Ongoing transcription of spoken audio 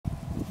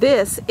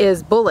This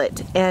is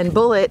Bullett, and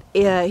Bullett,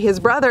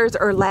 his brothers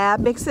are lab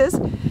mixes,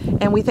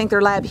 and we think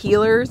they're lab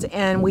healers,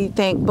 and we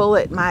think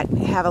Bullett might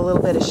have a little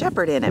bit of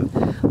shepherd in him.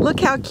 Look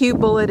how cute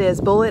Bullett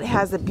is. Bullett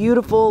has the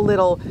beautiful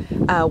little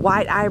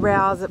white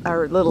eyebrows,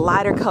 or little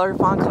lighter colored,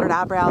 fawn colored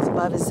eyebrows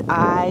above his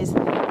eyes. He's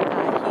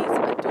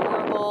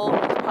adorable.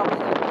 He's probably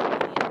going to be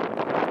a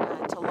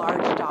medium to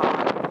large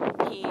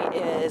dog. He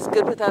is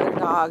good with other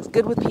dogs,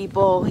 good with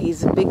people.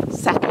 He's a big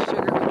sack of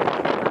sugar when you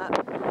pick him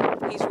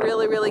up. He's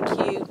really, really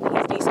cute.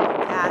 He's decent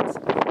with cats.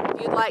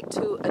 If you'd like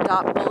to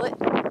adopt Bullett,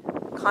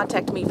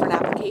 contact me for an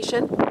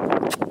application.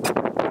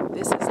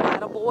 This is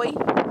Lytle Boy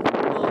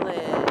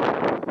Bullett.